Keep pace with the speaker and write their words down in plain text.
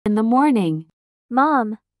In the morning.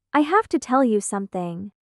 Mom, I have to tell you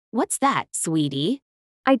something. What's that, sweetie?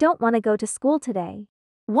 I don't want to go to school today.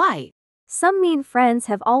 Why? Some mean friends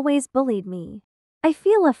have always bullied me. I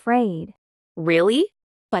feel afraid. Really?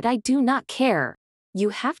 But I do not care. You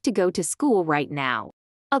have to go to school right now.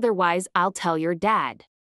 Otherwise, I'll tell your dad.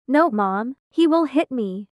 No, Mom, he will hit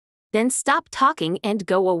me. Then stop talking and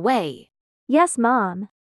go away. Yes, Mom.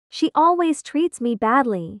 She always treats me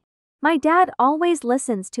badly. My dad always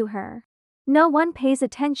listens to her. No one pays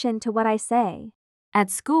attention to what I say. At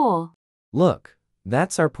school. Look,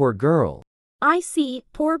 that's our poor girl. I see,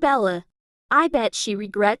 poor Bella. I bet she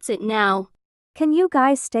regrets it now. Can you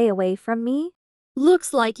guys stay away from me?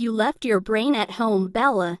 Looks like you left your brain at home,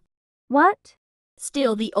 Bella. What?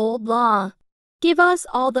 Still the old law. Give us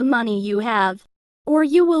all the money you have, or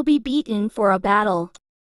you will be beaten for a battle.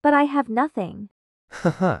 But I have nothing.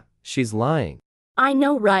 Haha, she's lying. I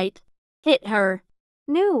know, right? Hit her.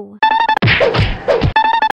 No.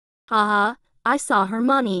 Haha, I saw her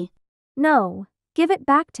money. No. Give it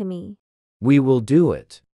back to me. We will do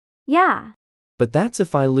it. Yeah. But that's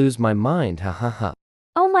if I lose my mind, ha ha ha.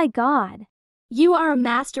 Oh my God. You are a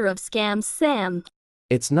master of scams, Sam.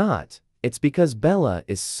 It's not. It's because Bella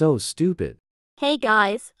is so stupid. Hey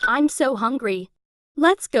guys, I'm so hungry.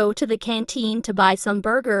 Let's go to the canteen to buy some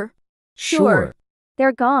burger. Sure.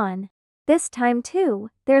 They're gone. This time too,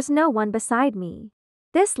 there's no one beside me.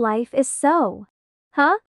 This life is so...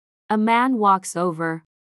 Huh? A man walks over.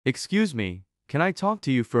 Excuse me, can I talk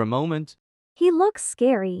to you for a moment? He looks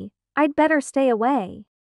scary. I'd better stay away.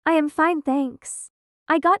 I am fine, thanks.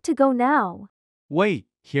 I got to go now. Wait,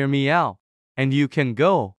 hear me out. And you can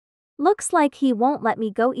go. Looks like he won't let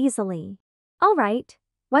me go easily. All right,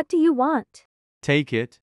 what do you want? Take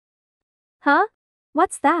it. Huh?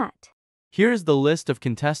 What's that? Here's the list of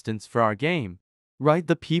contestants for our game. Write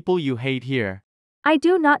the people you hate here. I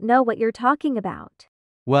do not know what you're talking about.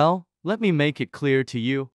 Well, let me make it clear to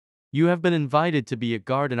you. You have been invited to be a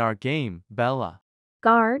guard in our game, Bella.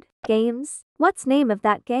 Guard? Games? What's name of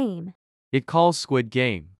that game? It calls Squid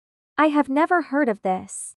Game. I have never heard of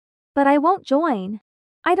this. But I won't join.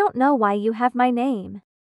 I don't know why you have my name.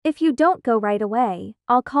 If you don't go right away,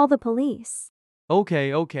 I'll call the police.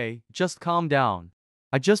 Okay, just calm down.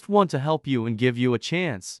 I just want to help you and give you a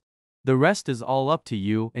chance. The rest is all up to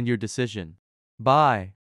you and your decision.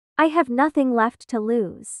 Bye. I have nothing left to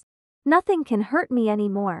lose. Nothing can hurt me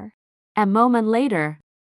anymore. A moment later.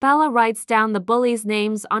 Bella writes down the bullies'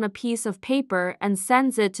 names on a piece of paper and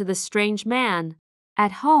sends it to the strange man.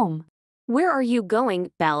 At home. Where are you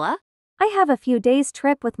going, Bella? I have a few days'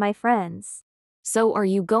 trip with my friends. So are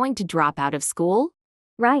you going to drop out of school?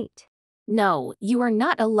 Right. No, you are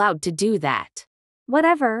not allowed to do that.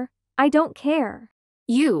 Whatever, I don't care.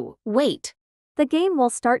 Wait. The game will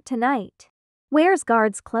start tonight. Where's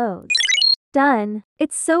guard's clothes? Done.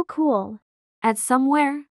 It's so cool. At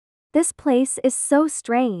somewhere? This place is so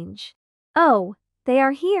strange. Oh, they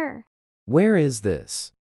are here. Where is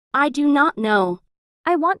this? I do not know.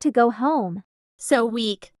 I want to go home. So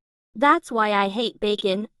weak. That's why I hate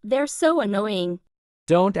bacon. They're so annoying.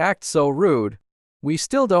 Don't act so rude. We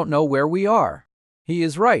still don't know where we are. He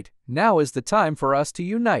is right. Now is the time for us to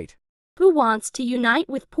unite. Who wants to unite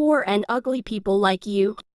with poor and ugly people like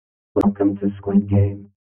you? Welcome to Squid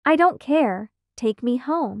Game. I don't care. Take me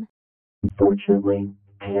home. Unfortunately,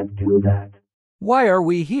 can't do that. Why are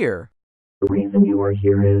we here? The reason you are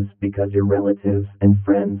here is because your relatives and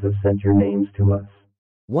friends have sent your names to us,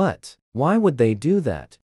 What? Why would they do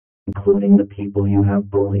that? including the people you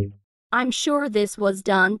have bullied. I'm sure this was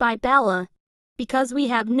done by Bella. Because we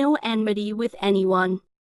have no enmity with anyone.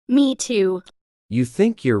 Me too. You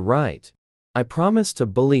think you're right. I promise to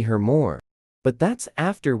bully her more. But that's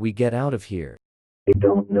after we get out of here. They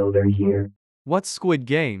don't know they're here. What's Squid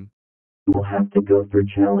Game? You will have to go through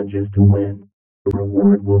challenges to win. The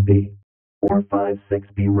reward will be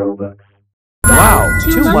 456B Robux. Wow,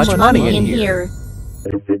 too much money in here.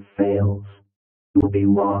 But if it fails, you will be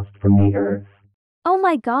lost from the earth. Oh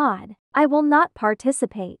my God, I will not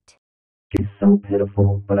participate. It's so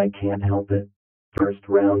pitiful, but I can't help it. First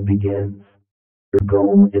round begins. Your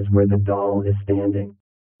goal is where the doll is standing.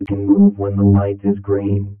 You can move when the light is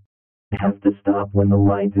green. You have to stop when the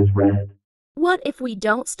light is red. What if we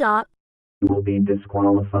don't stop? You will be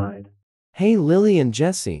disqualified. Hey Lily and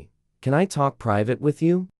Jesse, can I talk private with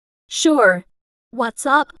you? Sure. What's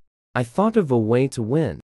up? I thought of a way to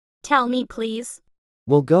win. Tell me, please.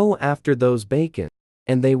 We'll go after those bacon,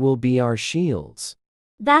 and they will be our shields.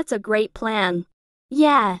 That's a great plan.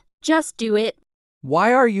 Yeah, just do it.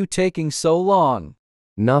 Why are you taking so long?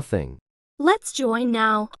 Nothing. Let's join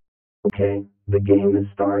now. Okay, the game is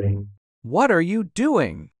starting. What are you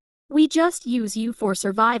doing? We just use you for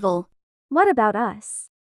survival. What about us?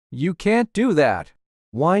 You can't do that.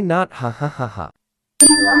 Why not? Ha ha ha ha.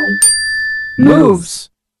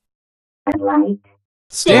 Moves! Red light.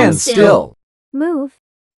 Stand still! Move.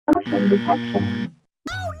 Motion detection.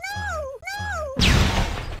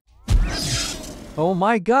 Oh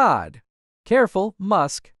my god! Careful,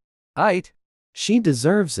 Musk. Ite. She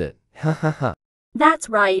deserves it. Ha ha ha. That's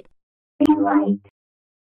right. Green light.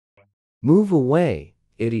 Move away,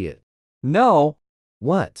 idiot. No.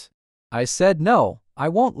 What? I said no. I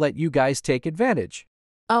won't let you guys take advantage.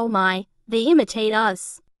 Oh my, they imitate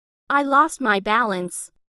us. I lost my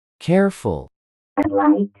balance. Careful. Red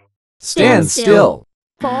light. Stand still!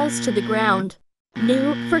 Falls to the ground.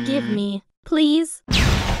 No, forgive me, please.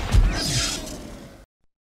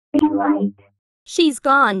 Green light. She's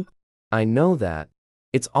gone. I know that.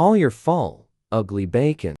 It's all your fault, ugly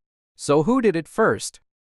bacon. So who did it first?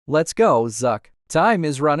 Let's go, Zuck. Time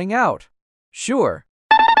is running out. Sure.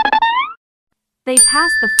 They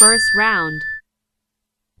passed the first round.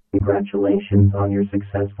 Congratulations on your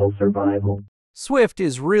successful survival. Swift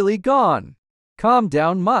is really gone. Calm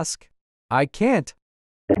down, Musk. I can't.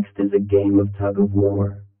 Next is a game of tug of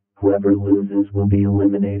war. Whoever loses will be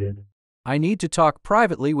eliminated. I need to talk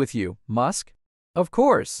privately with you, Musk. Of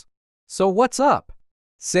course. So what's up?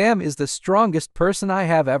 Sam is the strongest person I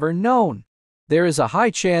have ever known. There is a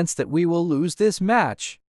high chance that we will lose this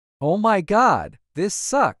match. Oh my god, this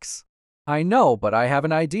sucks. I know, but I have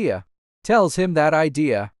an idea. Tells him that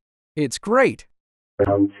idea. It's great.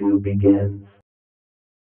 Round 2 begins.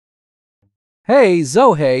 Hey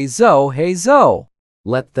Zo, hey Zo, hey Zo.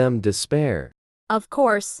 Let them despair. Of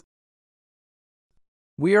course.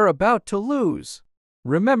 We are about to lose.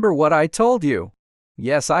 Remember what I told you.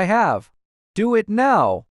 Yes, I have. Do it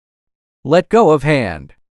now. Let go of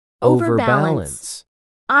hand. Overbalance.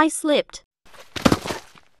 I slipped.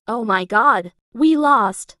 Oh my god, we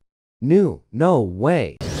lost. No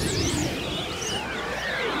way.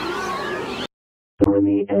 So in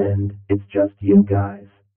the end, it's just you guys.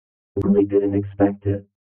 Really didn't expect it.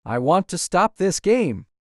 I want to stop this game.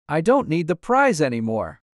 I don't need the prize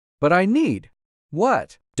anymore. But I need.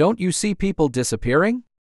 What? Don't you see people disappearing?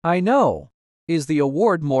 I know. Is the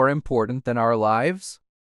award more important than our lives?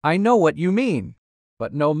 I know what you mean.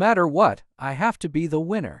 But no matter what, I have to be the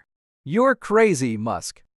winner. You're crazy,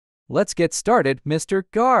 Musk. Let's get started, Mr.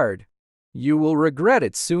 Guard. You will regret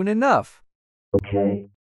it soon enough. Okay,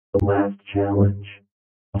 the last challenge.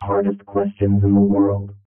 The hardest questions in the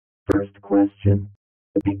world. First question.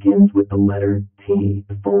 It begins with the letter T,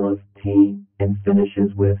 full of T, and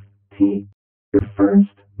finishes with T. Your first,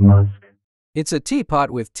 Musk. It's a teapot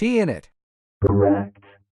with tea in it. Correct.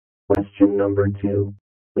 Question number 2.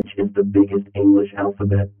 Which is the biggest English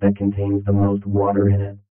alphabet that contains the most water in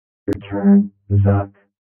it? Your turn, Zuck.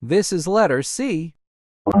 This is letter C,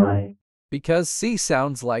 Why? because C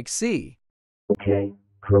sounds like C. Okay,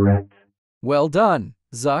 correct. Well done,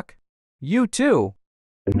 Zuck. You too.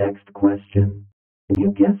 The next question. Can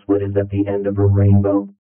you guess what is at the end of a rainbow?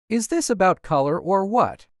 Is this about color or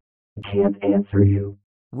what? I can't answer you.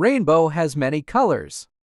 Rainbow has many colors.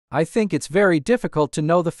 I think it's very difficult to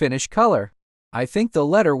know the Finnish color. I think the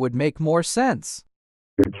letter would make more sense.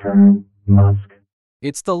 Your turn, Musk.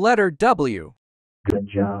 It's the letter W. Good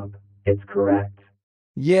job. It's correct.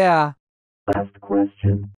 Yeah, Last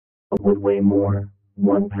question. What would weigh more,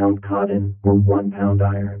 1 pound cotton or 1 pound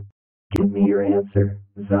iron? Give me your answer,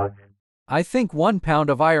 Zuck. I think 1 pound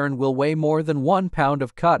of iron will weigh more than 1 pound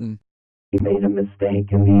of cotton. You made a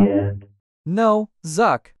mistake in the end. No,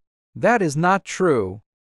 Zuck. That is not true.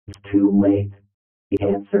 It's too late. The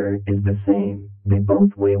answer is the same. They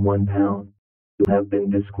both weigh 1 pound. You have been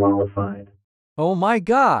disqualified. Oh my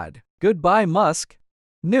god. Goodbye, Musk.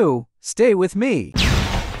 Nu, stay with me.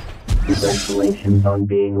 Congratulations on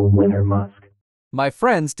being a winner, Musk. My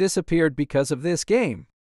friends disappeared because of this game.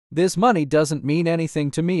 This money doesn't mean anything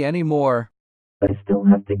to me anymore. I still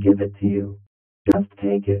have to give it to you. Just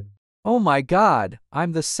take it. Oh my god,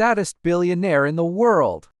 I'm the saddest billionaire in the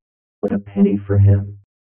world. What a pity for him.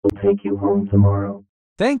 We'll take you home tomorrow.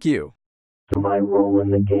 Thank you. So my role in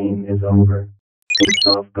the game is over.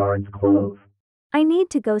 Takes off guard's clothes. I need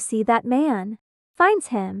to go see that man. Finds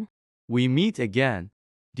him. We meet again.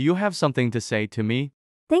 Do you have something to say to me?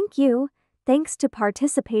 Thank you. Thanks to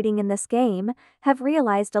participating in this game, have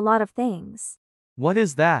realized a lot of things. What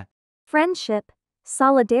is that? Friendship,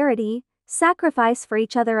 solidarity, sacrifice for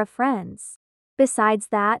each other of friends. Besides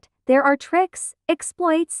that, there are tricks,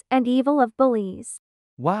 exploits, and evil of bullies.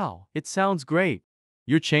 Wow, it sounds great.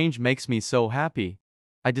 Your change makes me so happy.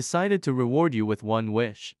 I decided to reward you with one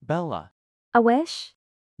wish, Bella. A wish?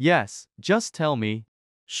 Yes, just tell me.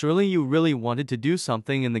 Surely you really wanted to do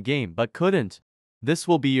something in the game but couldn't. This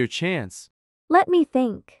will be your chance. Let me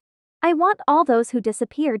think. I want all those who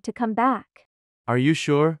disappeared to come back. Are you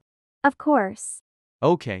sure? Of course.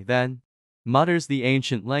 Okay then. Mutters the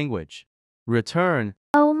ancient language. Return.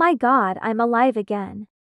 Oh my god, I'm alive again.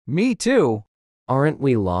 Me too. Aren't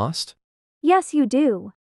we lost? Yes, you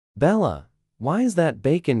do. Bella, why is that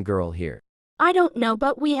bacon girl here? I don't know,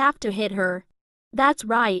 but we have to hit her. That's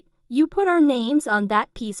right. You put our names on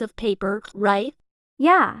that piece of paper, right?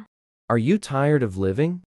 Yeah. Are you tired of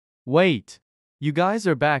living? Wait. You guys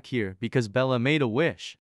are back here because Bella made a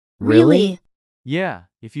wish. Really? Yeah,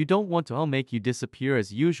 if you don't want to, I'll make you disappear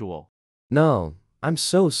as usual. No, I'm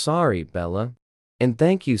so sorry, Bella. And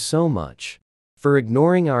thank you so much for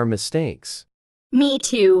ignoring our mistakes. Me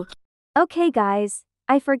too. Okay, guys.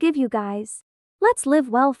 I forgive you guys. Let's live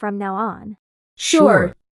well from now on.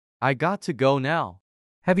 Sure. I got to go now.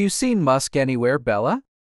 Have you seen Musk anywhere, Bella?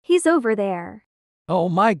 He's over there. Oh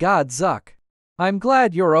my god, Zuck. I'm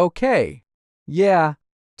glad you're okay. Yeah,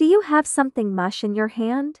 Do you have something mush in your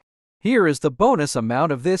hand? here is the bonus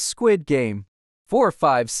amount of this Squid game.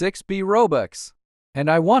 456B Robux. And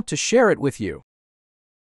I want to share it with you,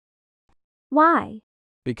 Why?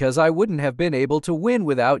 because I wouldn't have been able to win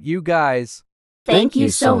without you guys. Thank you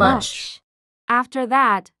so much. After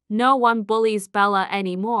that, no one bullies Bella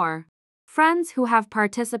anymore. Friends who have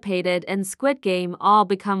participated in Squid Game all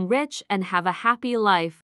become rich and have a happy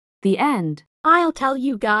life. The end. I'll tell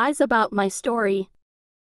you guys about my story.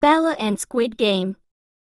 Bella and Squid Game.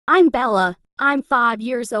 I'm Bella. I'm 5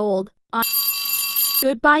 years old.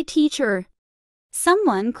 Goodbye, teacher.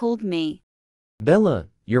 Someone called me. Bella,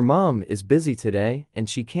 your mom is busy today and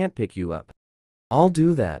she can't pick you up. I'll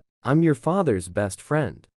do that. I'm your father's best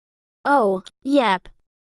friend. Oh, yep.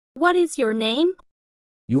 What is your name?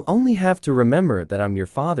 You only have to remember that I'm your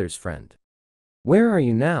father's friend. Where are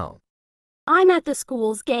you now? I'm at the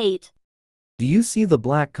school's gate. Do you see the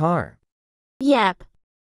black car? Yep.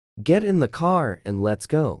 Get in the car and let's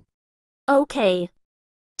go. Okay.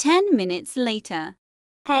 10 minutes later.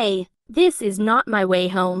 Hey, this is not my way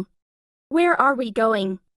home. Where are we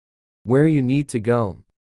going? Where you need to go.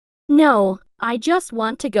 No, I just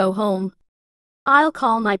want to go home. I'll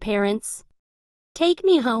call my parents. Take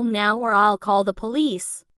me home now or I'll call the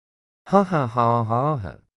police. Ha ha ha ha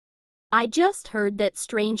ha. I just heard that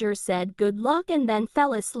stranger said good luck and then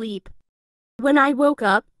fell asleep. When I woke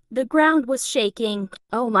up, the ground was shaking.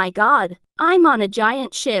 Oh my god, I'm on a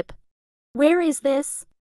giant ship. Where is this?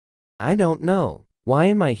 I don't know. Why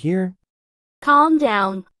am I here? Calm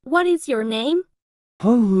down. What is your name?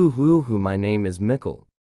 Hoo, my name is Mikkel.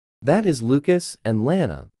 That is Lucas and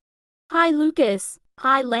Lana. Hi Lucas.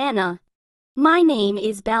 Hi Lana. My name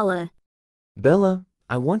is Bella. Bella,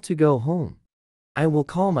 I want to go home. I will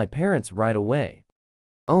call my parents right away.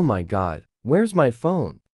 Oh my god, where's my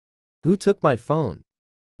phone? Who took my phone?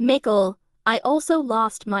 Mikkel, I also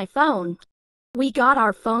lost my phone. We got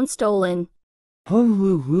our phone stolen.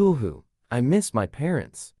 Hoo, I miss my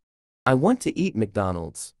parents. I want to eat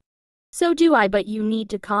McDonald's. So do I, but you need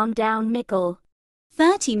to calm down, Mikkel.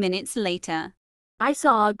 30 minutes later. I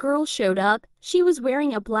saw a girl showed up. She was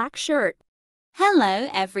wearing a black shirt. Hello,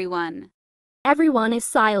 everyone. Everyone is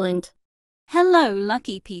silent. Hello,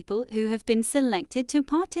 lucky people who have been selected to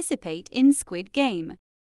participate in Squid Game.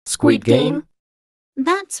 Squid Game?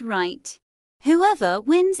 That's right. Whoever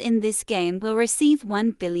wins in this game will receive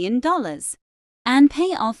 $1 billion and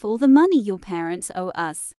pay off all the money your parents owe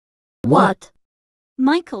us. What?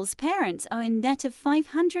 Michael's parents are in debt of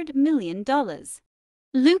 $500 million.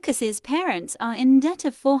 Lucas's parents are in debt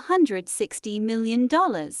of $460 million.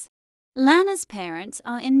 Lana's parents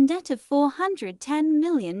are in debt of $410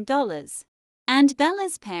 million. And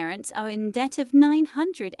Bella's parents are in debt of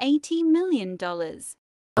 $980 million.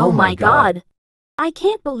 Oh my god. I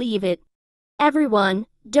can't believe it. Everyone,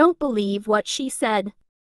 don't believe what she said.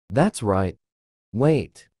 That's right.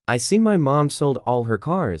 Wait, I see my mom sold all her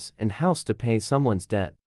cars and house to pay someone's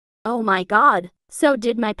debt. Oh my god, so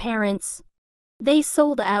did my parents. They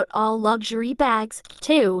sold out all luxury bags,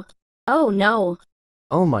 too. Oh no.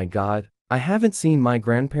 Oh my god, I haven't seen my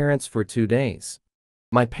grandparents for 2 days.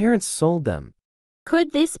 My parents sold them.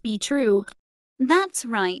 Could this be true? That's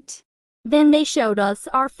right. Then they showed us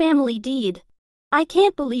our family deed. I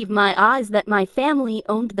can't believe my eyes that my family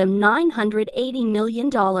owned them $980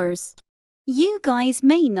 million. You guys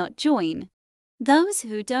may not join. Those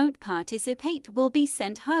who don't participate will be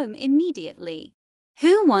sent home immediately.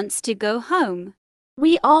 Who wants to go home?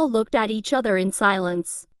 We all looked at each other in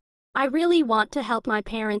silence. I really want to help my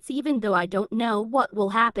parents even though I don't know what will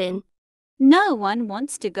happen. No one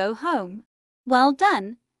wants to go home. Well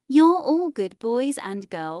done. You're all good boys and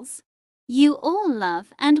girls. You all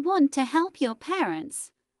love and want to help your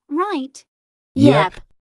parents, right? Yep.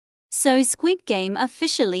 So Squid Game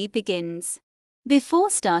officially begins. Before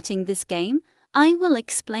starting this game, I will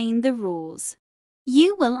explain the rules.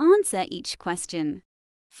 You will answer each question.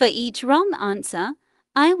 For each wrong answer,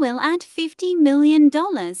 I will add $50 million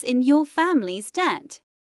in your family's debt.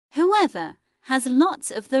 Whoever has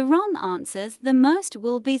lots of the wrong answers the most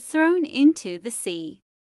will be thrown into the sea.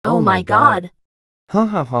 Oh my God. Ha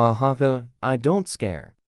ha ha ha ha, I don't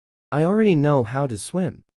scare. I already know how to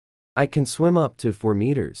swim. I can swim up to 4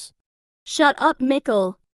 meters. Shut up,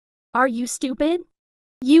 Mikkel. Are you stupid?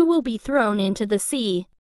 You will be thrown into the sea.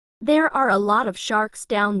 There are a lot of sharks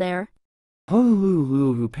down there.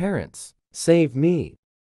 Oh, parents, save me.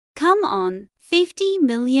 Come on, $50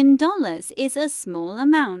 million is a small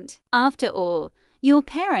amount. After all, your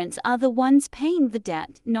parents are the ones paying the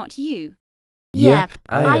debt, not you. Yep,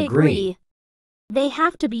 I agree. They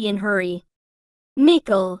have to be in hurry.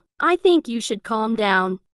 Mikkel, I think you should calm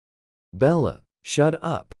down. Bella, shut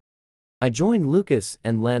up. I joined Lucas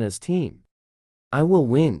and Lana's team. I will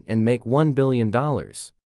win and make $1 billion.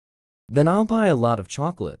 Then I'll buy a lot of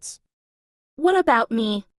chocolates. What about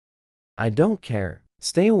me? I don't care.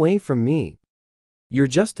 Stay away from me. You're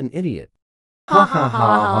just an idiot. Ha ha ha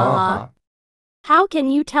ha ha. How can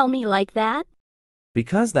you tell me like that?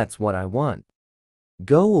 Because that's what I want.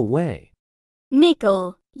 Go away.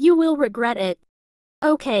 Mikkel, you will regret it.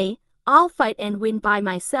 Okay, I'll fight and win by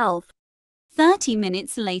myself. 30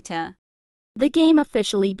 minutes later. The game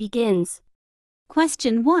officially begins.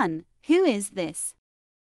 Question 1. Who is this?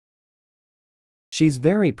 She's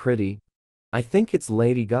very pretty. I think it's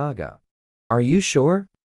Lady Gaga. Are you sure?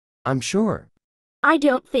 I'm sure. I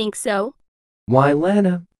don't think so. Why,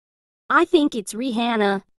 Lana? I think it's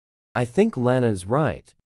Rihanna. I think Lana's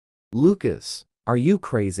right. Lucas, are you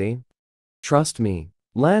crazy? Trust me,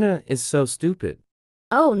 Lana is so stupid.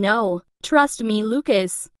 Oh no, trust me,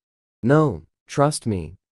 Lucas. No, trust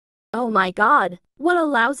me. Oh my God, what a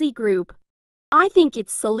lousy group. I think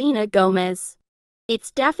it's Selena Gomez.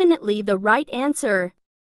 It's definitely the right answer.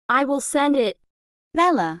 I will send it.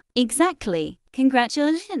 Bella, exactly.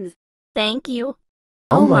 Congratulations. Thank you.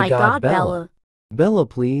 Oh my God, Bella. Bella,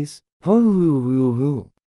 please. Hoo.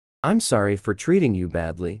 I'm sorry for treating you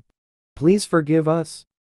badly. Please forgive us.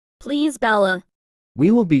 Please, Bella.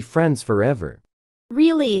 We will be friends forever.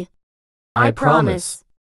 Really? I promise.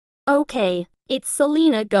 Okay, it's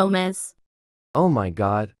Selena Gomez. Oh my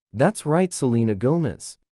God, that's right, Selena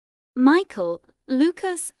Gomez. Michael,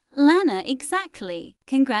 Lucas, Lana, exactly.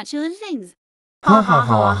 Congratulations. Ha ha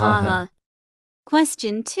ha ha ha.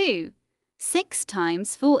 Question 2. 6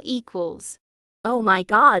 times 4 equals. Oh my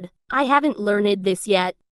God, I haven't learned this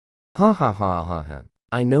yet. Ha ha ha ha ha.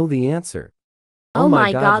 I know the answer. Oh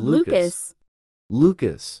my God, Lucas.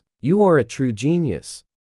 Lucas, you are a true genius.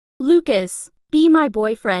 Lucas, be my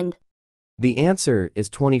boyfriend. The answer is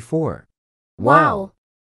 24. Wow.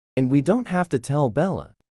 And we don't have to tell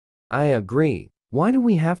Bella. I agree. Why do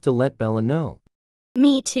we have to let Bella know?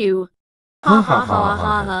 Me too. Ha ha ha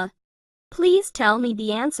ha ha. Please tell me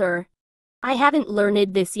the answer. I haven't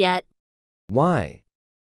learned this yet. Why?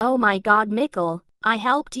 Oh my God, Mikkel, I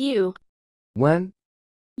helped you. When?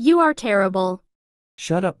 You are terrible.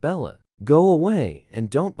 Shut up, Bella. Go away and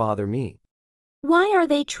don't bother me. Why are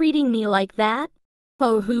they treating me like that?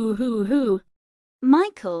 Oh hoo.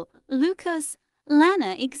 Michael, Lucas,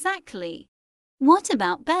 Lana, exactly. What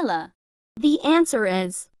about Bella? The answer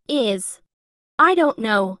is. I don't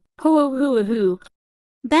know. Hoo.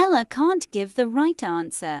 Bella can't give the right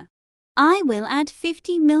answer. I will add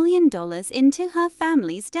 $50 million into her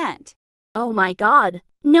family's debt. Oh my God.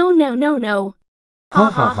 No. Ha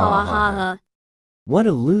ha ha ha. What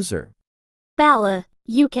a loser. Bella,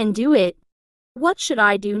 you can do it. What should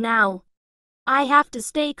I do now? I have to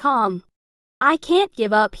stay calm. I can't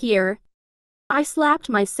give up here. I slapped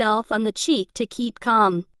myself on the cheek to keep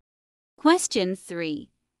calm. Question 3.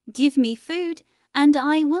 Give me food, and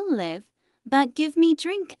I will live, but give me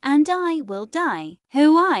drink, and I will die.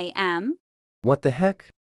 Who I am? What the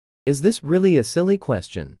heck? Is this really a silly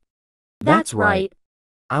question? That's right.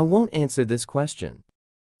 I won't answer this question.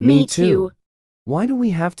 Me too. Why do we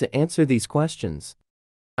have to answer these questions?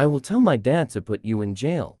 I will tell my dad to put you in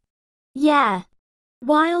jail. Yeah.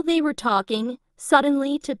 While they were talking,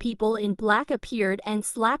 suddenly two people in black appeared and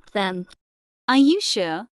slapped them. Are you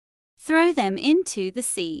sure? Throw them into the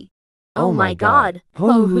sea. Oh my God.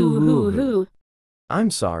 Hoo. I'm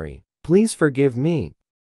sorry. Please forgive me.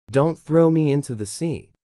 Don't throw me into the sea.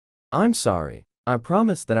 I'm sorry. I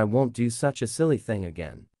promise that I won't do such a silly thing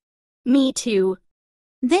again. Me too.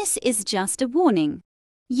 This is just a warning.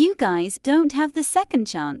 You guys don't have the second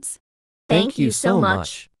chance. Thank you so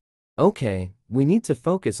much. Okay, we need to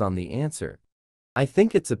focus on the answer. I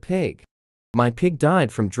think it's a pig. My pig died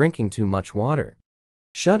from drinking too much water.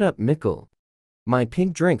 Shut up, Mikkel. My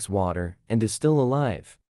pig drinks water and is still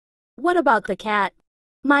alive. What about the cat?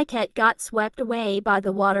 My cat got swept away by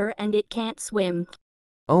the water and it can't swim.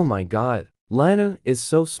 Oh my god, Lana is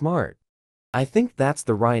so smart. I think that's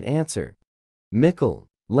the right answer. Mikkel,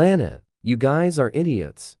 Lana, you guys are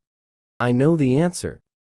idiots. I know the answer.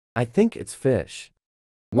 I think it's fish.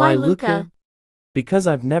 Why, Luca? Because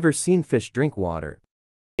I've never seen fish drink water.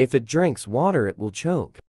 If it drinks water, it will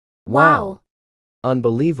choke. Wow.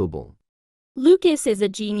 Unbelievable. Lucas is a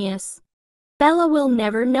genius. Bella will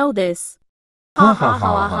never know this. Ha ha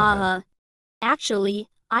ha ha ha. Actually,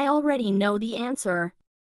 I already know the answer.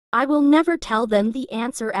 I will never tell them the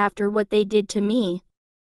answer after what they did to me.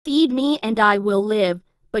 Feed me and I will live,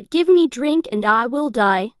 but give me drink and I will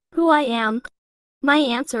die. Who I am? My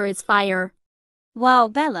answer is fire. Wow,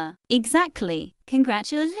 Bella, exactly.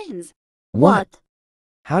 Congratulations. What?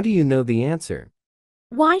 How do you know the answer?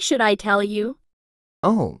 Why should I tell you?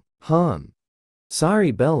 Oh,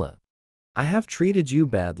 Sorry, Bella. I have treated you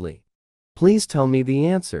badly. Please tell me the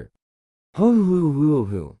answer.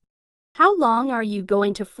 Hoo. How long are you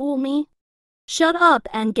going to fool me? Shut up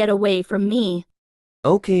and get away from me.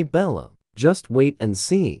 Okay, Bella, just wait and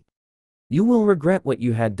see. You will regret what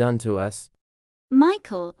you had done to us.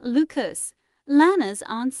 Michael, Lucas, Lana's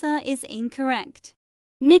answer is incorrect.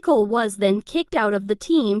 Mikkel was then kicked out of the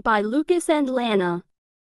team by Lucas and Lana.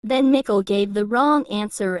 Then Mikkel gave the wrong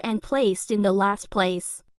answer and placed in the last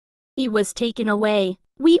place. He was taken away.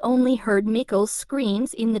 We only heard Mikkel's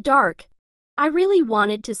screams in the dark. I really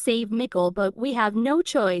wanted to save Mikkel, but we have no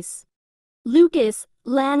choice. Lucas,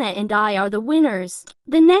 Lana and I are the winners.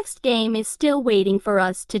 The next game is still waiting for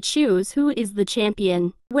us to choose who is the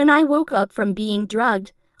champion. When I woke up from being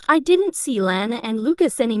drugged, I didn't see Lana and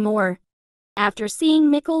Lucas anymore. After seeing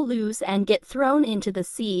Mikkel lose and get thrown into the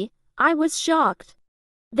sea, I was shocked.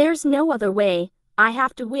 There's no other way. I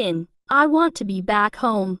have to win. I want to be back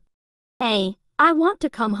home. Hey, I want to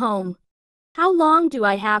come home. How long do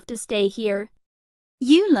I have to stay here?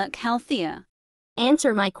 You look healthier.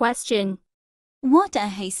 Answer my question. What a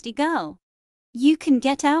hasty girl. You can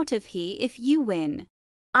get out of here if you win.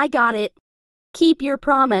 I got it. Keep your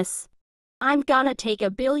promise. I'm gonna take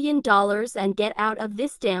 $1 billion and get out of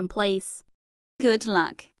this damn place. Good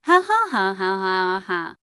luck. Ha ha ha ha ha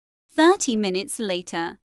ha. 30 minutes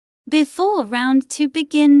later. Before round 2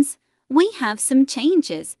 begins, we have some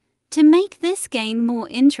changes to make this game more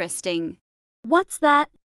interesting. What's that?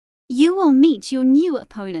 You will meet your new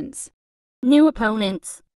opponents. New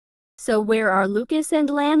opponents. So where are Lucas and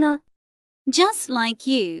Lana? Just like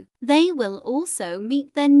you, they will also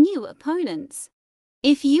meet their new opponents.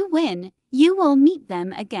 If you win, you will meet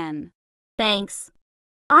them again. Thanks.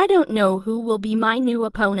 I don't know who will be my new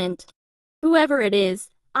opponent. Whoever it is,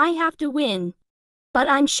 I have to win. But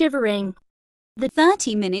I'm shivering.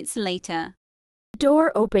 30 minutes later.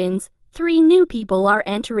 Door opens. 3 new people are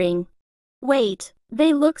entering. Wait,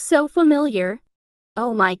 they look so familiar.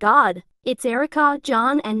 Oh my god, it's Erica,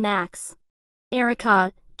 John and Max.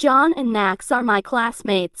 Erica, John and Max are my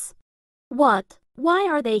classmates. What? Why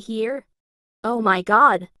are they here? Oh my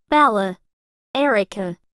god, Bella.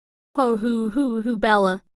 Erica. Oh who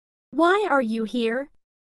Bella. Why are you here?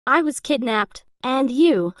 I was kidnapped, and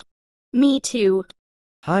you. Me too.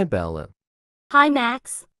 Hi, Bella. Hi,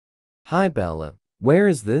 Max. Hi, Bella. Where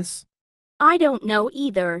is this? I don't know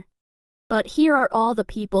either. But here are all the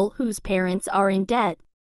people whose parents are in debt.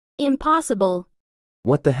 Impossible.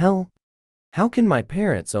 What the hell? How can my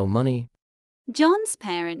parents owe money? John's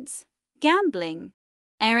parents, gambling.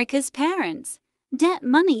 Erica's parents, debt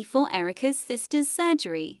money for Erica's sister's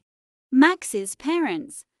surgery. Max's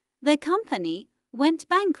parents, the company, went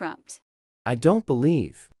bankrupt. I don't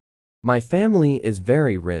believe. My family is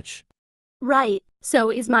very rich. Right, so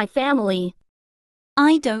is my family.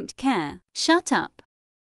 I don't care. Shut up.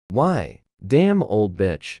 Why? Damn old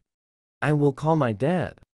bitch. I will call my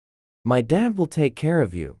dad. My dad will take care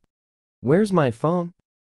of you. Where's my phone?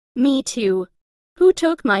 Me too. Who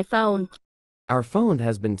took my phone? Our phone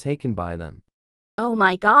has been taken by them. Oh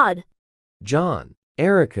my god. John,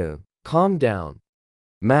 Erica, calm down.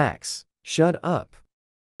 Max, shut up.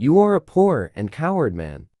 You are a poor and coward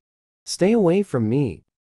man. Stay away from me.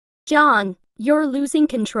 John, you're losing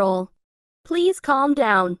control. Please calm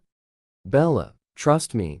down. Bella,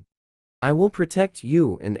 trust me. I will protect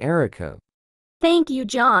you and Erica. Thank you,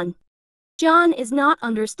 John. John is not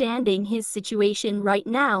understanding his situation right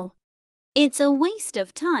now. It's a waste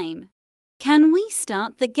of time. Can we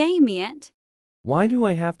start the game yet? Why do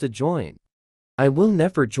I have to join? I will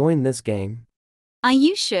never join this game. Are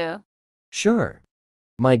you sure? Sure.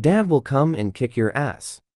 My dad will come and kick your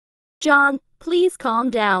ass. John, please calm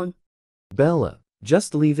down. Bella,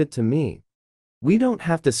 just leave it to me. We don't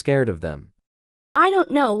have to scared of them. I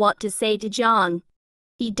don't know what to say to John.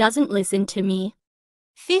 He doesn't listen to me.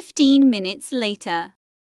 15 minutes later.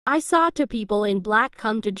 I saw two people in black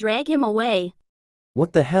come to drag him away.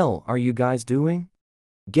 What the hell are you guys doing?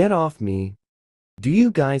 Get off me. Do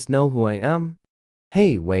you guys know who I am?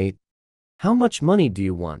 Hey, wait. How much money do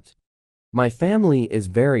you want? My family is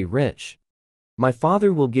very rich. My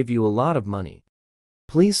father will give you a lot of money.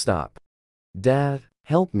 Please stop. Dad,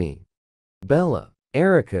 help me. Bella,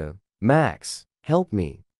 Erica, Max, help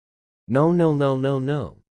me. No, no, no, no,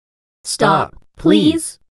 no. Stop,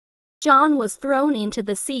 please. John was thrown into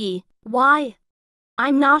the sea. Why?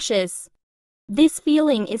 I'm nauseous. This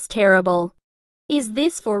feeling is terrible. Is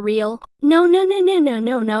this for real? No, no, no, no, no,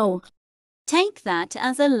 no, no. Take that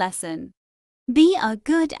as a lesson. Be a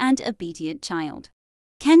good and obedient child.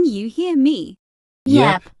 Can you hear me?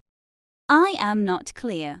 Yep. I am not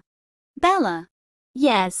clear. Bella.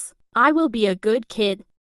 Yes, I will be a good kid.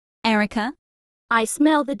 Erica. I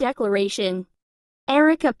smell the declaration.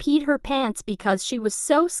 Erica peed her pants because she was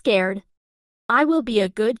so scared. I will be a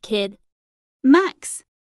good kid. Max.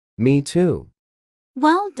 Me too.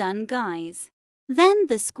 Well done, guys. Then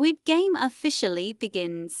the Squid Game officially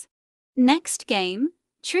begins. Next game,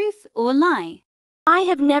 truth or lie? I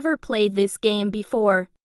have never played this game before.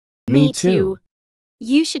 Me too.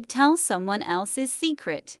 You should tell someone else's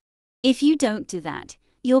secret. If you don't do that,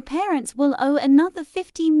 your parents will owe another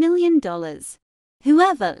 $50 million.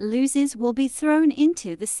 Whoever loses will be thrown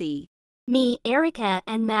into the sea. Me, Erica,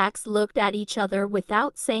 and Max looked at each other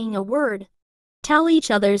without saying a word. Tell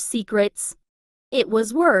each other's secrets. It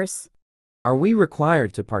was worse. Are we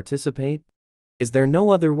required to participate? Is there no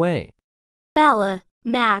other way? Bella,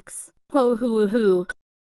 Max, ho.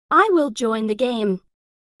 I will join the game.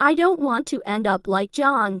 I don't want to end up like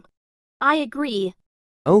John. I agree.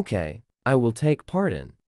 Okay, I will take part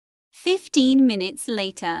in. 15 minutes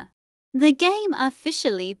later. The game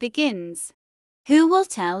officially begins. Who will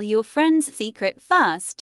tell your friend's secret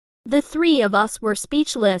first? The three of us were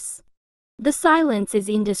speechless. The silence is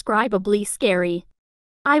indescribably scary.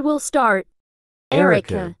 I will start.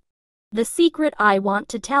 Erica. The secret I want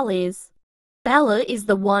to tell is, Bella is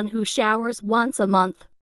the one who showers once a month.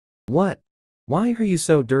 What? Why are you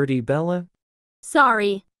so dirty, Bella?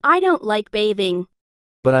 Sorry, I don't like bathing.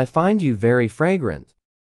 But I find you very fragrant.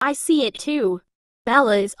 I see it too.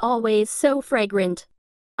 Bella is always so fragrant.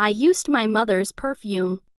 I used my mother's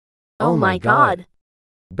perfume. Oh my God.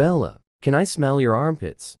 Bella, can I smell your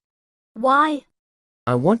armpits? Why?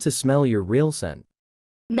 I want to smell your real scent.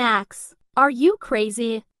 Max, are you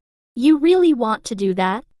crazy? You really want to do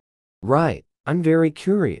that? Right, I'm very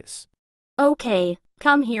curious. Okay,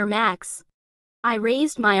 come here, Max. I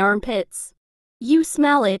raised my armpits. You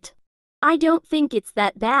smell it. I don't think it's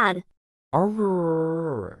that bad.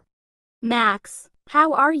 Arrrrrrrr. Max,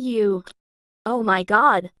 how are you? Oh my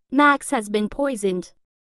God, Max has been poisoned.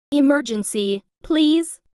 Emergency,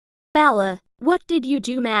 please. Bella, what did you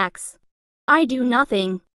do, Max? I do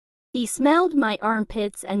nothing. He smelled my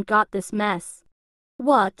armpits and got this mess.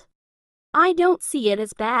 What? I don't see it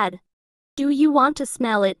as bad. Do you want to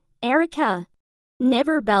smell it, Erica?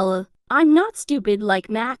 Never, Bella. I'm not stupid like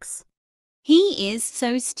Max. He is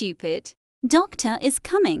so stupid. Doctor is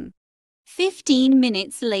coming. 15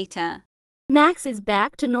 minutes later. Max is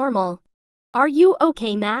back to normal. Are you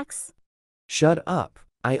okay, Max? Shut up,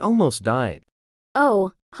 I almost died.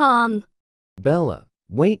 Oh, Bella,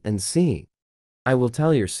 wait and see. I will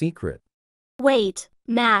tell your secret. Wait,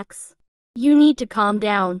 Max. You need to calm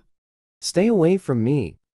down. Stay away from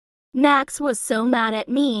me. Max was so mad at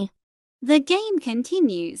me. The game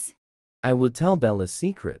continues. I will tell Bella's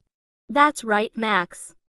secret. That's right,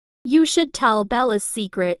 Max. You should tell Bella's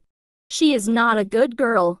secret. She is not a good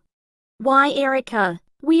girl. Why, Erica?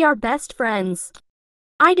 We are best friends.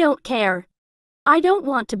 I don't care. I don't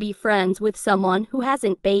want to be friends with someone who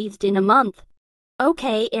hasn't bathed in a month.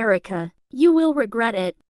 Okay, Erica, you will regret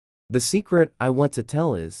it. The secret I want to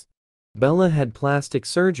tell is, Bella had plastic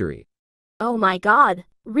surgery. Oh my God,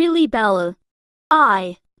 really, Bella?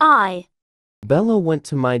 I. Bella went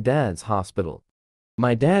to my dad's hospital.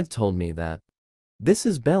 My dad told me that. This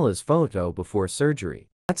is Bella's photo before surgery.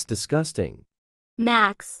 That's disgusting.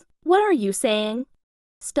 Max, what are you saying?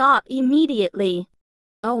 Stop immediately.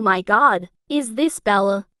 Oh my God, is this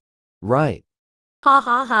Bella? Right.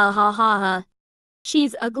 Ha.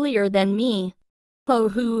 She's uglier than me. Ho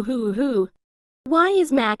hoo. Why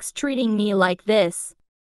is Max treating me like this?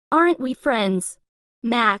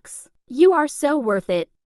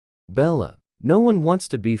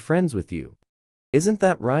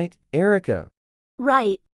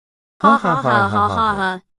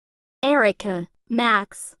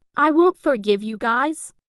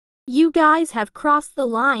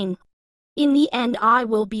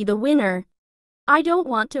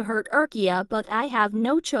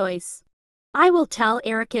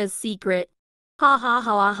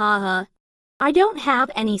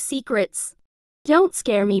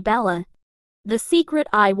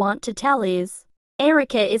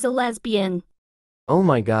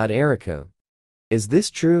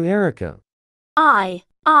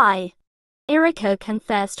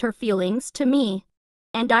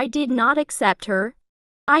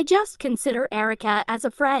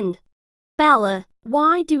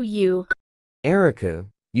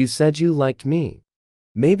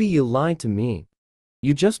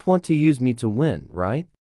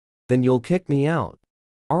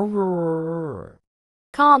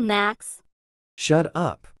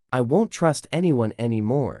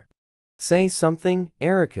 Say something,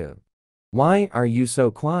 Erica. Why are you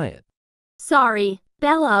so quiet? Sorry,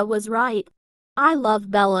 Bella was right. I love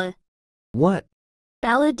Bella. What?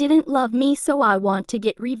 Bella didn't love me, so I want to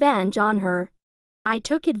get revenge on her. I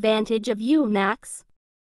took advantage of you, Max.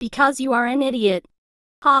 Because you are an idiot.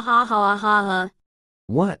 Ha ha ha ha ha.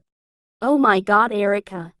 What? Oh my god,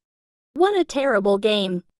 Erica. What a terrible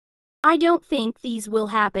game. I don't think these will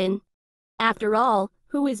happen. After all,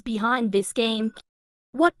 who is behind this game?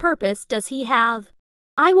 What purpose does he have?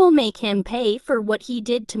 I will make him pay for what he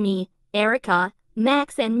did to me, Erica,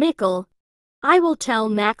 Max and Mikkel. I will tell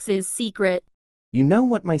Max's secret. You know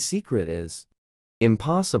what my secret is?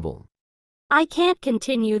 Impossible. I can't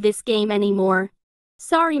continue this game anymore.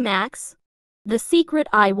 Sorry, Max. The secret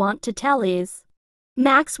I want to tell is,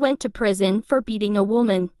 Max went to prison for beating a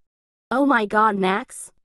woman. Oh my god,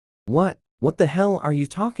 Max. What? What the hell are you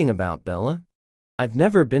talking about, Bella? I've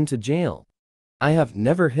never been to jail. I have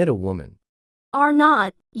never hit a woman. Are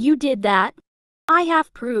not, you did that. I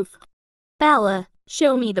have proof. Bella,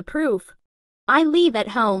 show me the proof. I leave at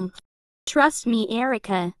home. Trust me,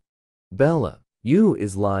 Erica. Bella, you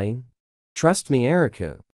is lying. Trust me,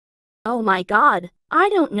 Erica. Oh my god, I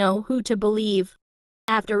don't know who to believe.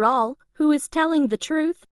 After all, who is telling the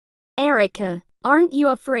truth? Erica, aren't you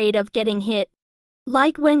afraid of getting hit?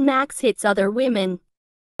 Like when Max hits other women.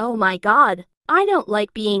 Oh my god, I don't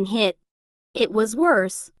like being hit. It was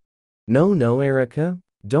worse. No, Erica,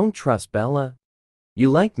 don't trust Bella. You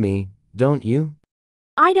like me, don't you?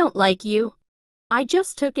 I don't like you. I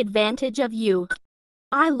just took advantage of you.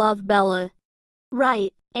 I love Bella.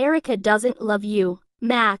 Right, Erica doesn't love you,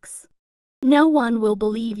 Max. No one will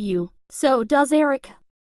believe you, so does Erica.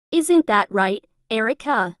 Isn't that right,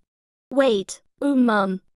 Erica? Wait,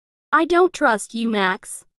 Mum. I don't trust you,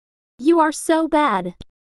 Max. You are so bad.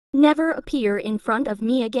 Never appear in front of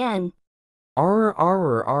me again.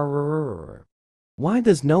 Arr. Why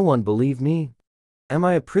does no one believe me? Am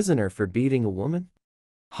I a prisoner for beating a woman?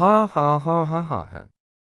 Ha.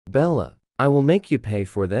 Bella, I will make you pay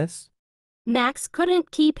for this. Max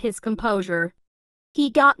couldn't keep his composure. He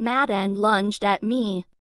got mad and lunged at me.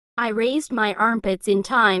 I raised my armpits in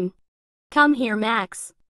time. Come here,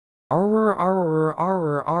 Max. Arr.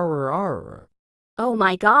 Oh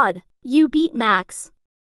my god, you beat Max.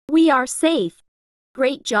 We are safe.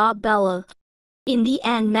 Great job, Bella. In the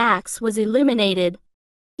end, Max was eliminated.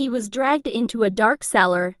 He was dragged into a dark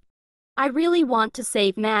cellar. I really want to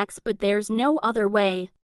save Max, but there's no other way.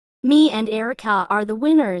 Me and Erica are the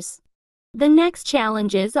winners. The next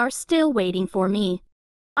challenges are still waiting for me.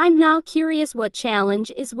 I'm now curious what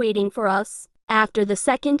challenge is waiting for us. After the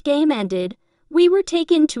second game ended, we were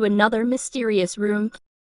taken to another mysterious room.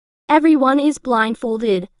 Everyone is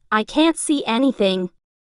blindfolded. I can't see anything.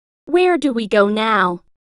 Where do we go now?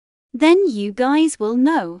 Then you guys will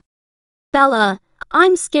know. Bella,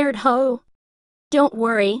 I'm scared, ho. Don't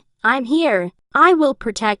worry, I'm here. I will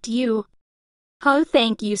protect you. Ho,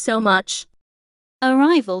 thank you so much.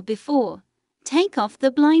 Arrival before. Take off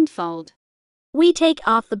the blindfold. We take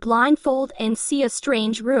off the blindfold and see a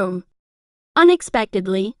strange room.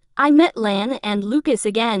 Unexpectedly, I met Lana and Lucas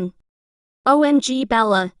again. OMG,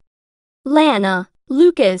 Bella. Lana,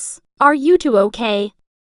 Lucas, are you two okay?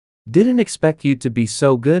 Didn't expect you to be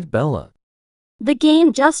so good, Bella. The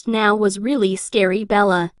game just now was really scary,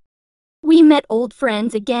 Bella. We met old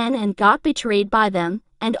friends again and got betrayed by them,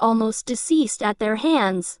 and almost deceased at their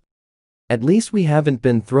hands. At least we haven't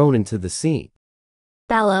been thrown into the sea.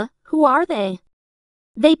 Bella, who are they?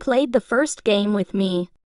 They played the first game with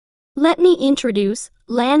me. Let me introduce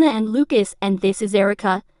Lana and Lucas, and this is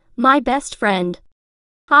Erica, my best friend.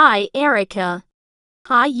 Hi, Erica.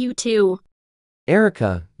 Hi, you too.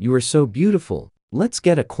 Erica, you are so beautiful. Let's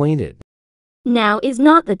get acquainted. Now is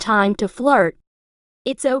not the time to flirt.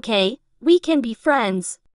 It's okay, we can be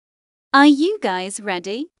friends. Are you guys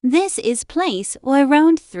ready? This is place where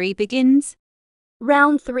round 3 begins.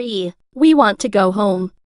 Round 3. We want to go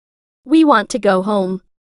home. We want to go home.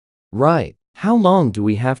 Right. How long do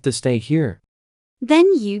we have to stay here? Then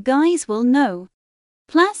you guys will know.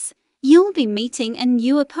 Plus, you'll be meeting a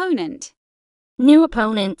new opponent. New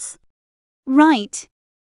opponents. Right.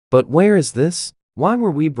 But where is this? Why were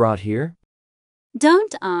we brought here?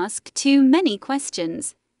 Don't ask too many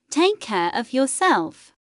questions. Take care of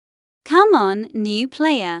yourself. Come on, new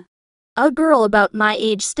player. A girl about my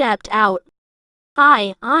age stepped out.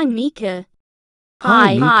 Hi, I'm Mika.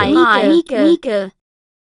 Hi, Mika. Mika.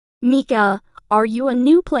 Mika, are you a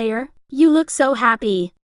new player? You look so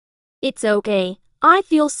happy. It's okay. I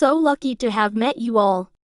feel so lucky to have met you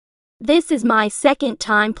all. This is my second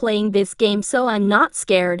time playing this game, so I'm not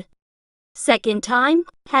scared. Second time?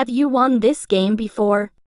 Have you won this game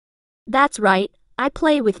before? That's right, I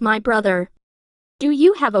play with my brother. Do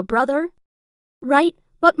you have a brother? Right,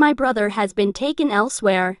 but my brother has been taken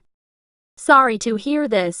elsewhere. Sorry to hear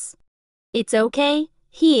this. It's okay,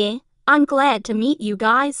 I'm glad to meet you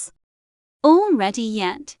guys. All ready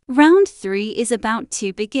yet? Round 3 is about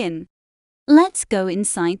to begin. Let's go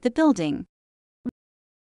inside the building.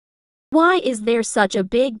 Why is there such a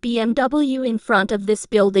big BMW in front of this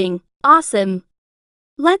building? Awesome.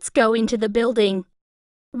 Let's go into the building.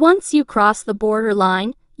 Once you cross the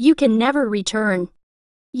borderline, you can never return.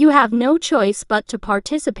 You have no choice but to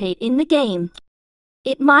participate in the game.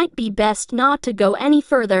 It might be best not to go any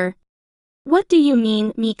further. What do you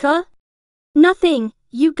mean, Mika? Nothing,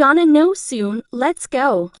 you gonna know soon, let's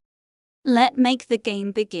go. Let's make the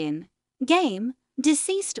game begin. Game,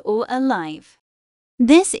 deceased or alive.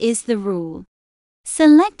 This is the rule.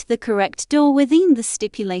 Select the correct door within the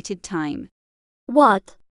stipulated time.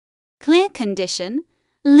 What? Clear condition,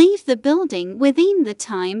 leave the building within the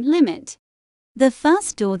time limit. The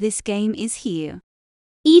first door this game is here.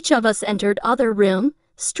 Each of us entered other room,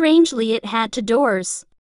 strangely it had 2 doors.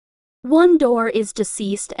 One door is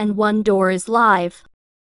deceased and one door is live.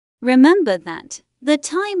 Remember that the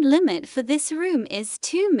time limit for this room is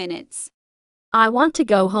 2 minutes. I want to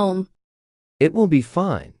go home. It will be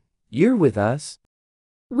fine. You're with us.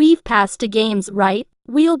 We've passed 2 games, right?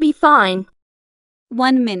 We'll be fine.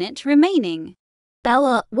 1 minute remaining.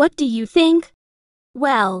 Bella, what do you think?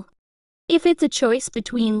 Well, if it's a choice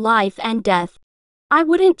between life and death, I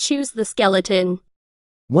wouldn't choose the skeleton.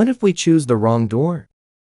 What if we choose the wrong door?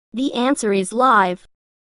 The answer is live.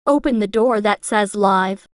 Open the door that says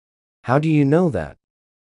live. How do you know that?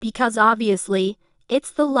 Because obviously,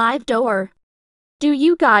 it's the live door. Do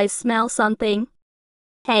you guys smell something?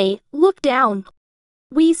 Hey, look down.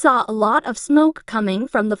 We saw a lot of smoke coming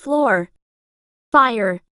from the floor.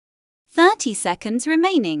 Fire. 30 seconds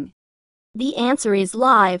remaining. The answer is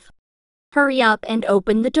live. Hurry up and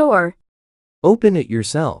open the door. Open it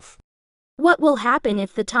yourself. What will happen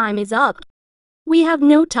if the time is up? We have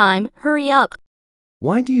no time, hurry up.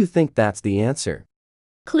 Why do you think that's the answer?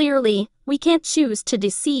 Clearly, we can't choose to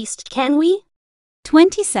deceased, can we?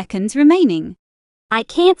 20 seconds remaining. I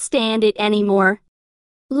can't stand it anymore.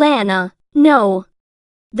 Lana, no.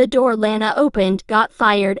 The door Lana opened got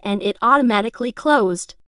fired and it automatically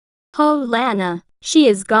closed. Oh, Lana, she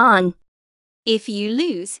is gone. If you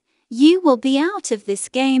lose, you will be out of this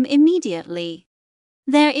game immediately.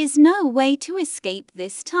 There is no way to escape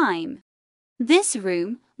this time. This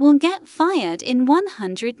room will get fired in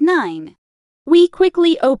 109. We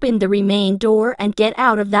quickly open the remain door and get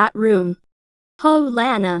out of that room. Oh,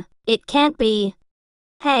 Lana, it can't be.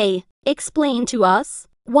 Hey, explain to us,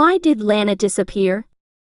 why did Lana disappear?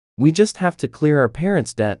 We just have to clear our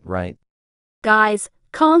parents' debt, right? Guys,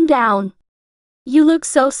 calm down. You look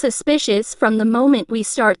so suspicious from the moment we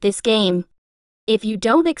start this game. If you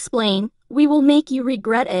don't explain, we will make you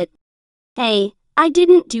regret it. Hey, I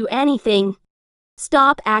didn't do anything.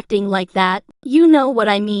 Stop acting like that, you know what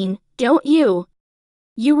I mean, don't you?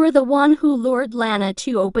 You were the one who lured Lana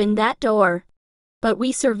to open that door. But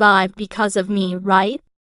we survived because of me, right?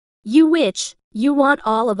 You witch, you want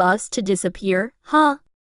all of us to disappear, huh?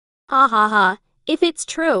 Ha ha ha, if it's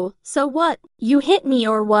true, so what? You hit me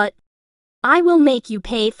or what? I will make you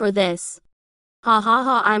pay for this. Ha ha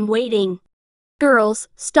ha, I'm waiting. Girls,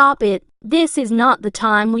 stop it, this is not the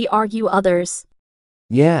time we argue others.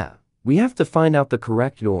 Yeah, we have to find out the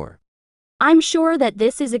correct door. I'm sure that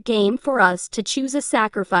this is a game for us to choose a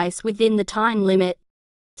sacrifice within the time limit.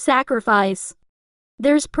 Sacrifice.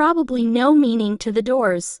 There's probably no meaning to the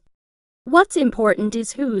doors. What's important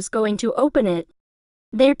is who's going to open it.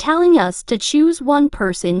 They're telling us to choose one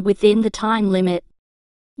person within the time limit.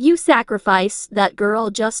 You sacrificed that girl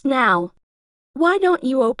just now. Why don't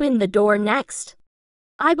you open the door next?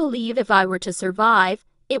 I believe if I were to survive,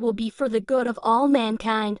 it will be for the good of all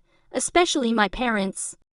mankind, especially my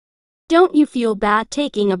parents. Don't you feel bad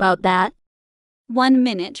taking about that? 1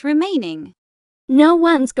 minute remaining. No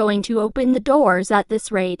one's going to open the doors at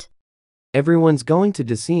this rate. Everyone's going to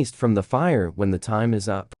deceased from the fire when the time is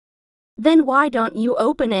up. Then why don't you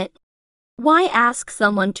open it? Why ask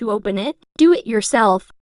someone to open it? Do it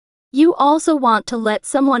yourself. You also want to let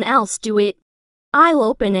someone else do it. I'll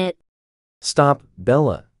open it. Stop,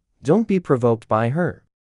 Bella. Don't be provoked by her.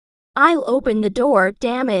 I'll open the door,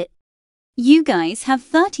 damn it. You guys have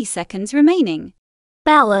 30 seconds remaining.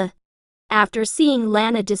 Bella. After seeing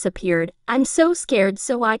Lana disappeared, I'm so scared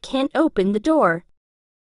so I can't open the door.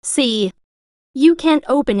 See? You can't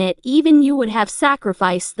open it even you would have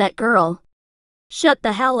sacrificed that girl. Shut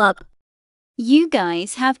the hell up. You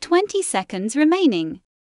guys have 20 seconds remaining.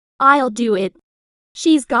 I'll do it.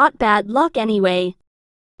 She's got bad luck anyway.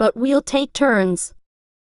 But we'll take turns.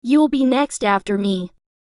 You'll be next after me.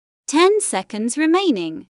 10 seconds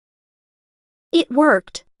remaining. It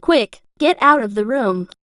worked. Quick, get out of the room.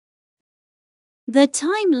 The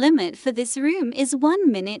time limit for this room is 1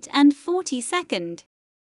 minute and 40 seconds.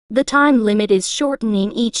 The time limit is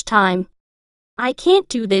shortening each time. I can't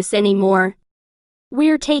do this anymore.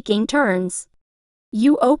 We're taking turns.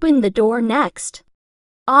 You open the door next.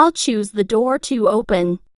 I'll choose the door to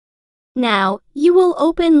open. Now, you will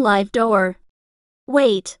open live door.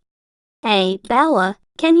 Wait. Hey, Bella,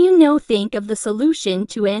 can you think of the solution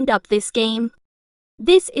to end up this game?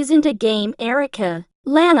 This isn't a game, Erica.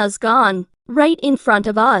 Lana's gone, right in front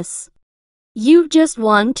of us. You've just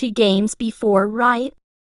won 2 games before, right?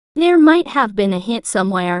 There might have been a hint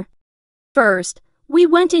somewhere. First, we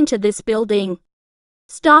went into this building.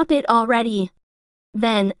 Stop it already.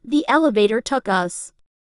 Then, the elevator took us.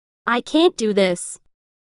 I can't do this.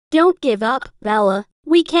 Don't give up, Bella.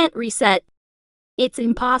 We can't reset. It's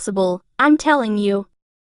impossible, I'm telling you.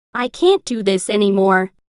 I can't do this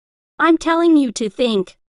anymore. I'm telling you to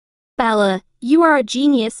think. Bella, you are a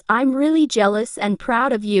genius. I'm really jealous and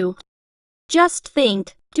proud of you. Just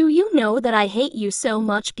think, do you know that I hate you so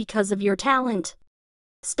much because of your talent?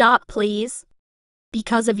 Stop, please.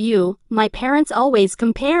 Because of you, my parents always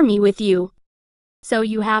compare me with you. So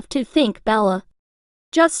you have to think, Bella.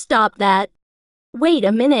 Just stop that. Wait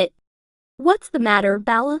a minute. What's the matter,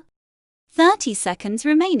 Bella? 30 seconds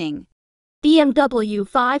remaining. BMW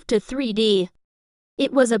 5 to 3D.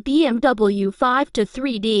 It was a BMW 5 to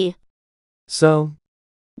 3D. So?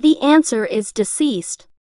 The answer is deceased.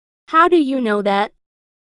 How do you know that?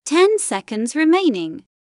 10 seconds remaining.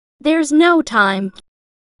 There's no time.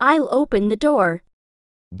 I'll open the door.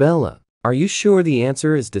 Bella, are you sure the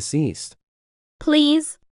answer is deceased?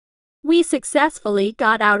 Please? We successfully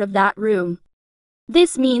got out of that room.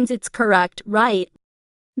 This means it's correct, right?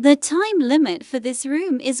 The time limit for this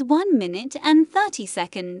room is 1 minute and 30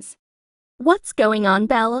 seconds. What's going on,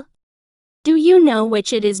 Bella? Do you know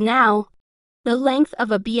which it is now? The length of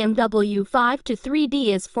a BMW 5 to 3D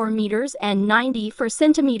is 4 meters and 94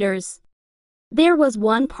 centimeters. There was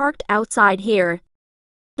one parked outside here.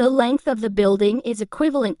 The length of the building is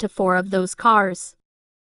equivalent to 4 of those cars.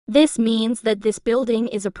 This means that this building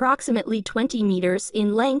is approximately 20 meters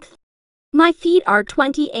in length. My feet are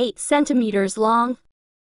 28 centimeters long.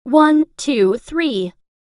 1, 2, 3.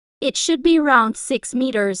 It should be around 6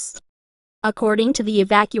 meters. According to the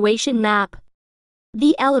evacuation map,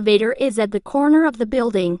 the elevator is at the corner of the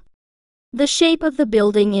building. The shape of the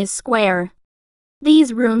building is square.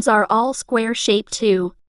 These rooms are all square-shaped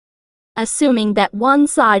too. Assuming that one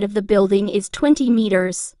side of the building is 20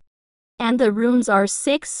 meters, and the rooms are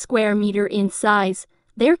 6 square meter in size,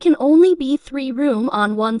 there can only be 3 rooms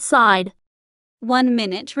on one side. 1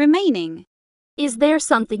 minute remaining. Is there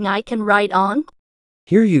something I can write on?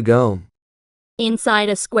 Here you go. Inside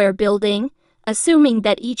a square building, assuming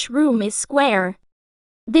that each room is square,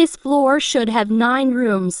 this floor should have 9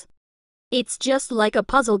 rooms. It's just like a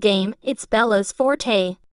puzzle game, it's Bella's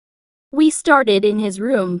forte. We started in his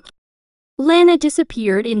room. Lana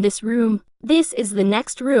disappeared in this room, this is the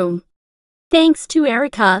next room. Thanks to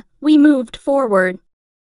Erica, we moved forward.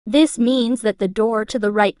 This means that the door to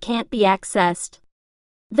the right can't be accessed.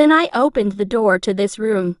 Then I opened the door to this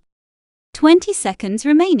room. 20 seconds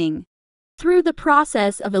remaining. Through the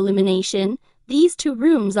process of elimination, these 2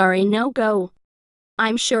 rooms are a no-go.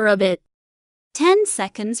 I'm sure of it. 10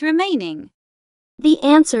 seconds remaining. The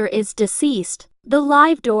answer is deceased. The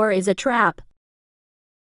live door is a trap.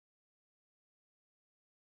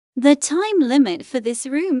 The time limit for this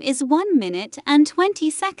room is 1 minute and 20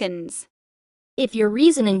 seconds. If your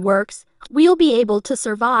reasoning works, we'll be able to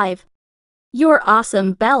survive. You're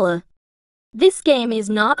awesome, Bella. This game is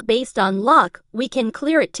not based on luck, we can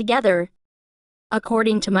clear it together.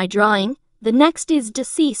 According to my drawing, the next is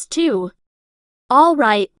deceased too. All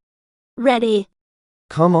right. Ready.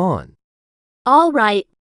 Come on. All right.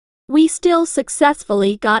 We still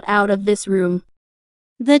successfully got out of this room.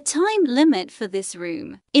 The time limit for this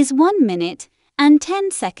room is 1 minute and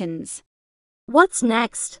 10 seconds. What's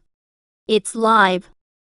next? It's live.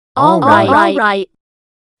 All right. All right.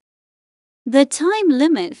 The time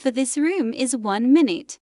limit for this room is 1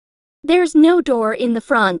 minute. There's no door in the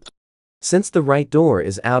front. Since the right door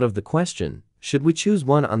is out of the question, should we choose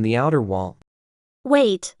one on the outer wall?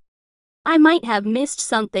 Wait. I might have missed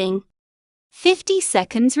something. 50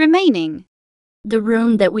 seconds remaining. The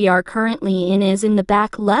room that we are currently in is in the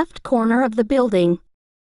back left corner of the building.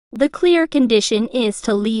 The clear condition is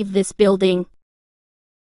to leave this building.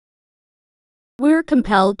 We're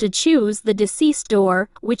compelled to choose the deceased door,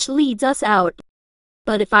 which leads us out.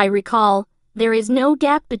 But if I recall, there is no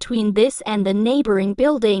gap between this and the neighboring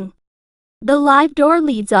building. The live door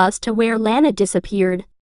leads us to where Lana disappeared.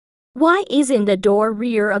 Why isn't the door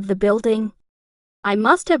rear of the building? I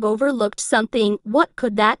must have overlooked something. What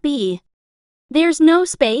could that be? There's no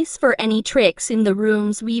space for any tricks in the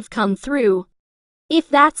rooms we've come through. If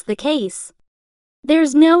that's the case,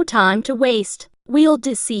 there's no time to waste. We'll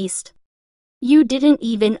deceased. You didn't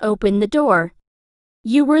even open the door.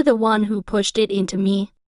 You were the one who pushed it into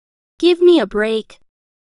me. Give me a break.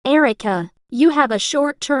 Erica, you have a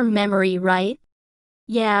short-term memory, right?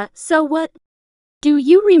 Yeah, so what? Do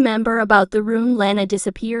you remember about the room Lana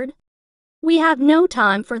disappeared? We have no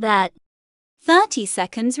time for that. 30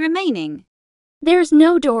 seconds remaining. There's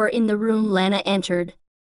no door in the room Lana entered.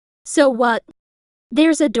 So what?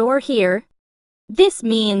 There's a door here. This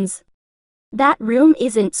means that room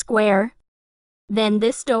isn't square. Then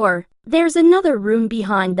this door. There's another room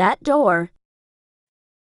behind that door.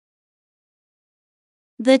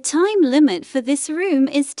 The time limit for this room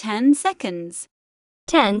is 10 seconds.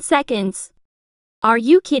 10 seconds. Are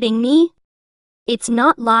you kidding me? It's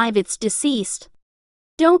not live, it's deceased.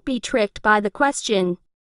 Don't be tricked by the question.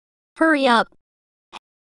 Hurry up.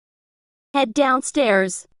 Head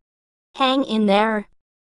downstairs. Hang in there.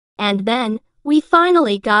 And then, we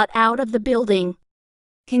finally got out of the building.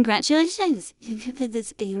 Congratulations, you put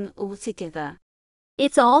this game all together.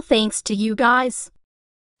 It's all thanks to you guys.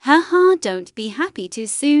 Haha, don't be happy too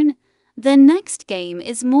soon. The next game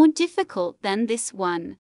is more difficult than this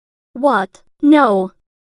one. What? No.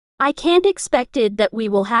 I can't expect it that we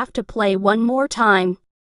will have to play one more time.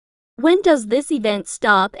 When does this event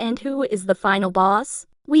stop and who is the final boss?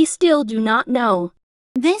 We still do not know.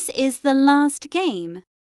 This is the last game.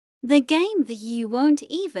 The game that you won't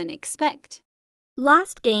even expect.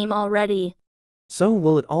 Last game already. So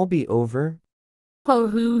will it all be over? Ho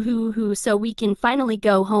hoo, so we can finally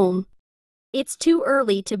go home. It's too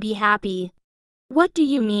early to be happy. What do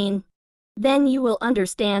you mean? Then you will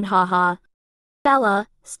understand, haha. Bella,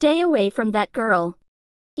 stay away from that girl.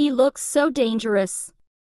 He looks so dangerous.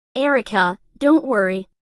 Erica, don't worry.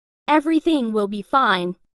 Everything will be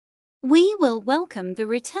fine. We will welcome the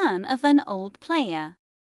return of an old player.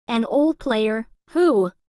 An old player?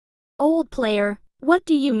 Who? Old player, what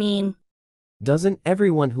do you mean? Doesn't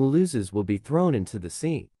everyone who loses will be thrown into the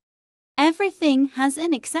sea? Everything has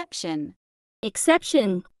an exception.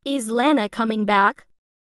 Exception? Is Lana coming back?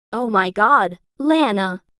 Oh my god,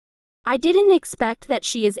 Lana. I didn't expect that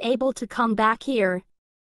she is able to come back here.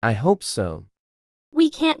 I hope so. We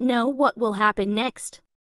can't know what will happen next.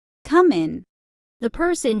 Come in. The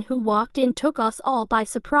person who walked in took us all by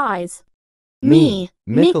surprise. Me,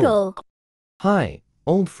 Mikkel. Hi,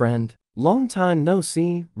 old friend. Long time no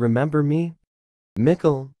see, remember me?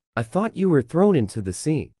 Mikkel, I thought you were thrown into the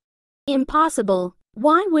sea. Impossible.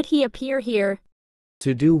 Why would he appear here?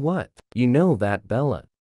 To do what? You know that, Bella.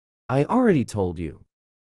 I already told you.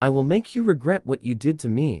 I will make you regret what you did to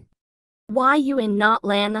me. Why you and not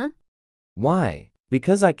Lana? Why?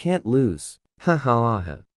 Because I can't lose. Ha ha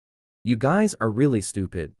ha. You guys are really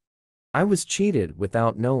stupid. I was cheated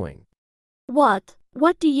without knowing. What?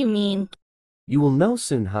 What do you mean? You will know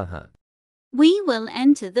soon, haha. We will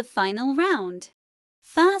enter the final round.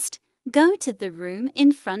 First, go to the room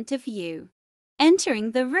in front of you.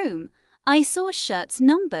 Entering the room, I saw shirts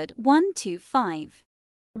numbered 1 to 5.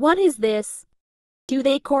 What is this? Do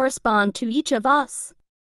they correspond to each of us?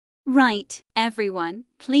 Right, everyone,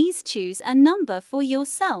 please choose a number for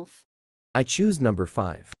yourself. I choose number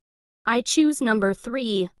 5. I choose number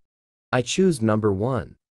 3. I choose number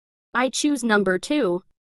 1. I choose number 2.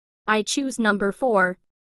 I choose number 4.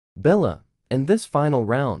 Bella, in this final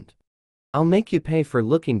round, I'll make you pay for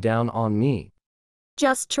looking down on me.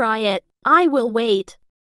 Just try it. I will wait.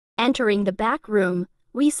 Entering the back room,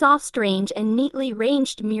 we saw strange and neatly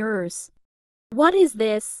ranged mirrors. What is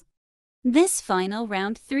this? This final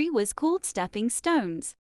round 3 was called Stepping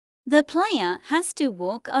Stones. The player has to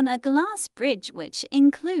walk on a glass bridge which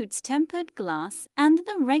includes tempered glass and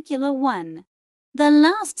the regular one. The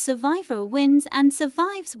last survivor wins and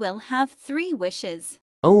survives will have 3 wishes.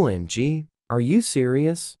 OMG, are you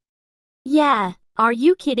serious? Yeah, are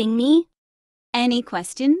you kidding me? Any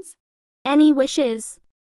questions? Any wishes?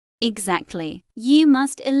 Exactly. You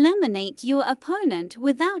must eliminate your opponent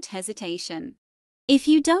without hesitation. If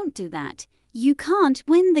you don't do that, you can't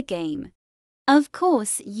win the game. Of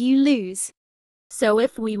course, you lose. So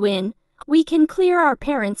if we win, we can clear our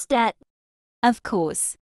parents' debt. Of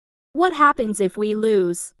course. What happens if we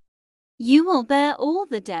lose? You will bear all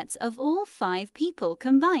the debts of all 5 people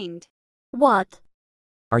combined. What?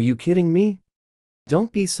 Are you kidding me?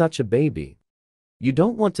 Don't be such a baby. You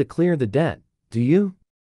don't want to clear the debt, do you?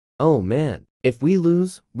 Oh man, if we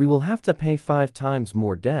lose, we will have to pay 5 times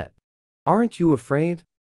more debt. Aren't you afraid?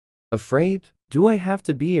 Afraid? Do I have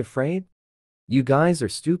to be afraid? You guys are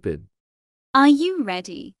stupid. Are you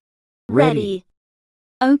ready? Ready.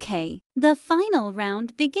 Okay, the final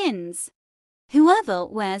round begins. Whoever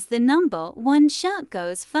wears the number 1 shirt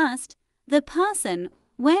goes first. The person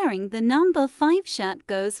wearing the number 5 shirt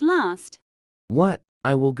goes last. What?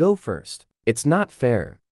 I will go first. It's not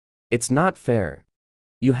fair. It's not fair.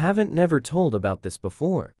 You haven't never told about this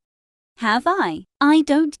before. Have I? I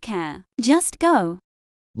don't care. Just go.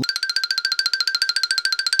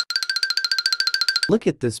 Look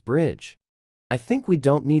at this bridge. I think we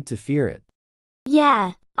don't need to fear it.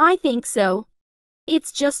 Yeah, I think so.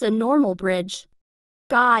 It's just a normal bridge.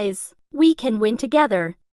 Guys, we can win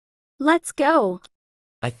together. Let's go.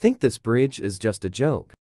 I think this bridge is just a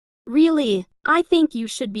joke. Really, I think you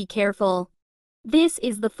should be careful. This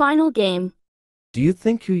is the final game. Do you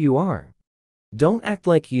think who you are? Don't act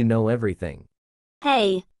like you know everything.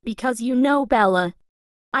 Hey, because you know Bella.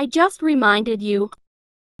 I just reminded you.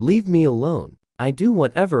 Leave me alone. I do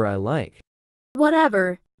whatever I like.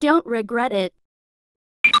 Whatever, don't regret it.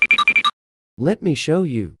 Let me show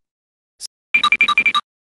you.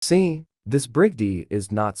 See, this Brigdy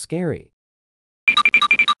is not scary.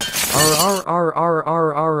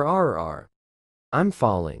 R. I'm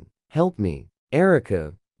falling. Help me.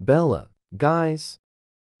 Erica, Bella, guys.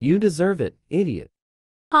 You deserve it, idiot.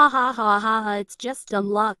 Ha ha ha ha ha, it's just dumb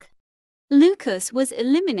luck. Lucas was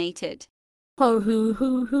eliminated. Oh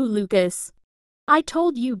hoo, Lucas. I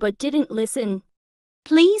told you but didn't listen.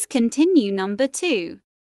 Please continue number 2.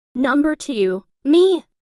 Number 2, me.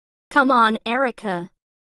 Come on, Erica.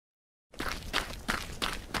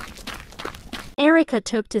 Erica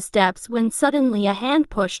took 2 steps when suddenly a hand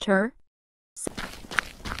pushed her.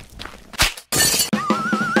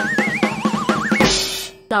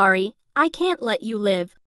 Sorry, I can't let you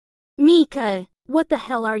live. Mika, what the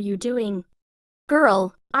hell are you doing?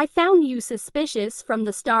 Girl, I found you suspicious from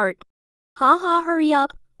the start. Haha, hurry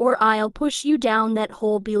up, or I'll push you down that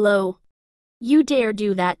hole below. You dare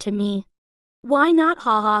do that to me? Why not?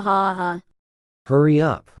 Ha ha ha ha. Hurry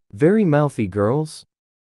up. Very mouthy girls.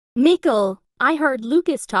 Mikkel, I heard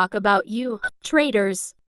Lucas talk about you,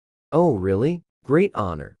 traitors. Oh really? Great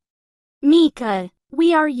honor. Mika,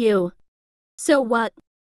 we are you. So what?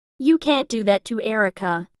 You can't do that to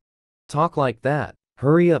Erica. Talk like that.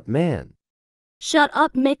 Hurry up, man. Shut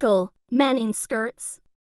up, Mikkel, man in skirts.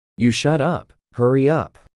 You shut up. Hurry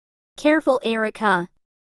up. Careful, Erica.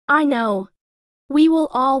 I know. We will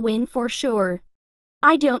all win for sure.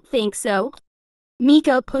 I don't think so.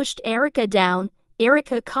 Mika pushed Erica down.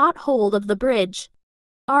 Erica caught hold of the bridge.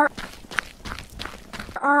 R.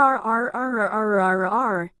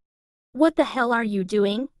 What the hell are you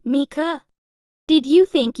doing, Mika? Did you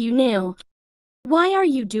think you knew? Why are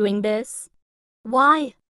you doing this?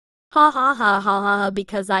 Why? Ha ha ha ha ha,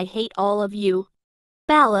 because I hate all of you.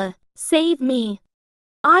 Bella, save me.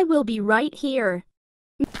 I will be right here.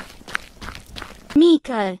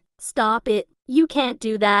 Mika, stop it. You can't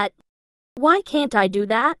do that. Why can't I do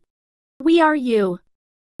that? We are you.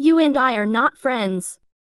 You and I are not friends.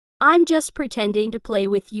 I'm just pretending to play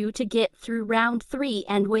with you to get through round 3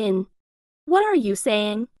 and win. What are you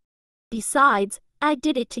saying? Besides, I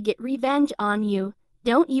did it to get revenge on you.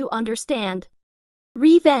 Don't you understand?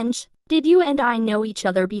 Revenge? Did you and I know each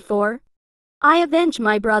other before? I avenged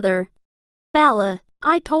my brother. Bella,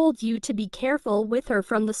 I told you to be careful with her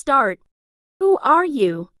from the start. Who are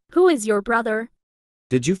you? Who is your brother?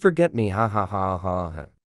 Did you forget me? Ha ha ha ha ha.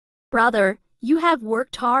 Brother, you have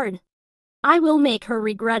worked hard. I will make her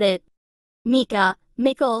regret it. Mika,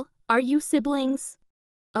 Mikkel, are you siblings?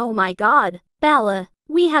 Oh my god, Bella,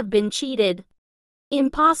 we have been cheated.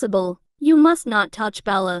 Impossible, you must not touch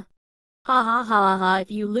Bella. Ha ha ha ha,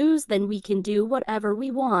 if you lose then we can do whatever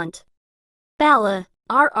we want. Bella,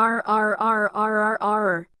 r.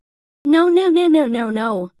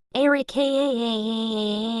 No. Eric,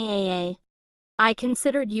 I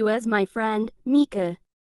considered you as my friend, Mika.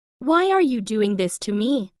 Why are you doing this to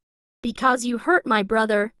me? Because you hurt my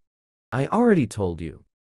brother. I already told you.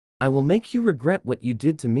 I will make you regret what you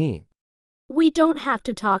did to me. We don't have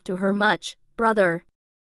to talk to her much, brother.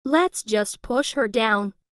 Let's just push her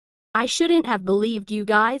down. I shouldn't have believed you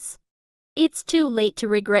guys. It's too late to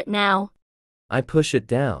regret now. I push it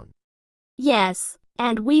down. Yes,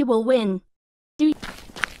 and we will win. Do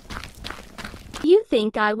you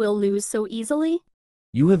think I will lose so easily?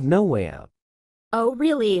 You have no way out. Oh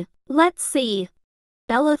really? Let's see.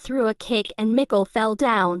 Bella threw a kick and Mikkel fell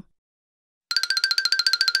down.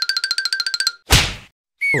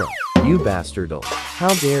 You bastard!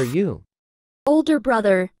 How dare you? Older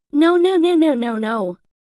brother, no.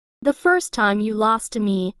 The first time you lost to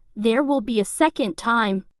me, there will be a second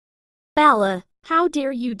time. Bella, how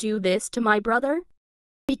dare you do this to my brother?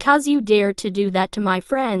 Because you dared to do that to my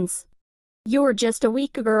friends. You're just a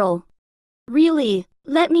weak girl. Really,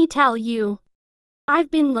 let me tell you. I've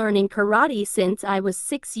been learning karate since I was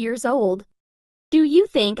 6 years old. Do you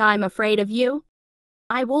think I'm afraid of you?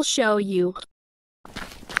 I will show you.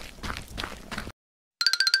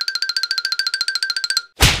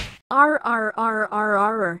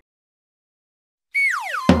 R.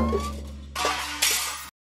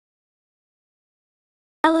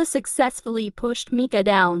 Ella successfully pushed Mika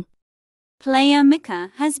down. Player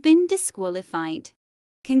Mika has been disqualified.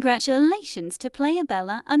 Congratulations to player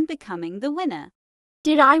Bella on becoming the winner.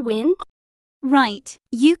 Did I win? Right,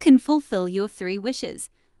 you can fulfill your 3 wishes,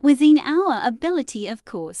 within our ability of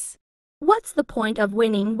course. What's the point of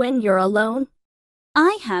winning when you're alone?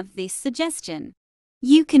 I have this suggestion.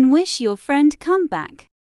 You can wish your friend come back.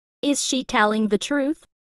 Is she telling the truth?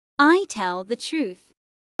 I tell the truth.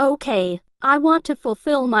 Okay, I want to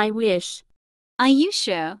fulfill my wish. Are you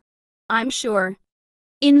sure? I'm sure.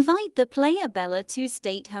 Invite the player Bella to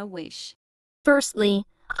state her wish. Firstly,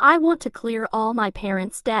 I want to clear all my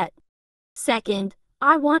parents' debt. Second,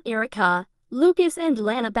 I want Erica, Lucas and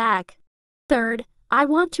Lana back. Third, I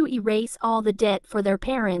want to erase all the debt for their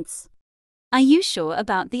parents. Are you sure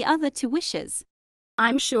about the other 2 wishes?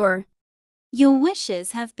 I'm sure. Your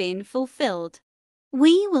wishes have been fulfilled.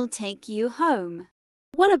 We will take you home.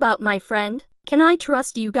 What about my friend? Can I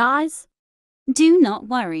trust you guys? Do not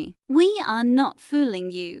worry, we are not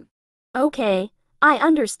fooling you. Okay, I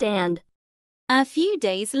understand. A few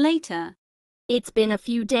days later. It's been a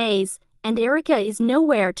few days, and Erica is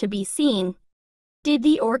nowhere to be seen. Did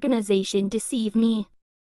the organization deceive me?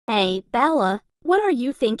 Hey, Bella, what are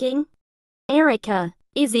you thinking? Erica,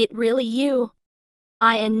 is it really you?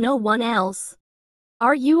 I and no one else.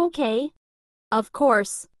 Are you okay? Of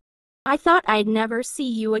course. I thought I'd never see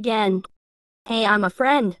you again. Hey, I'm a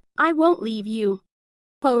friend. I won't leave you.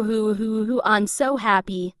 Hoo, I'm so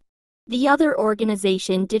happy. The other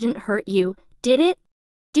organization didn't hurt you, did it?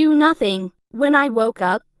 Do nothing. When I woke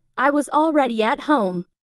up, I was already at home.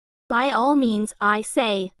 By all means, I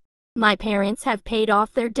say. My parents have paid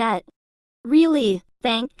off their debt. Really,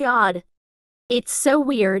 thank God. It's so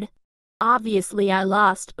weird. Obviously I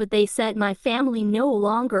lost, but they said my family no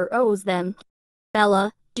longer owes them.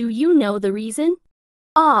 Bella, do you know the reason?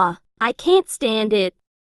 I can't stand it.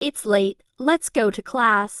 It's late, let's go to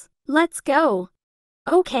class. Let's go.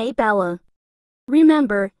 Okay, Bella.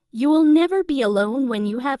 Remember, you will never be alone when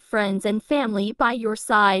you have friends and family by your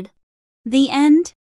side. The end.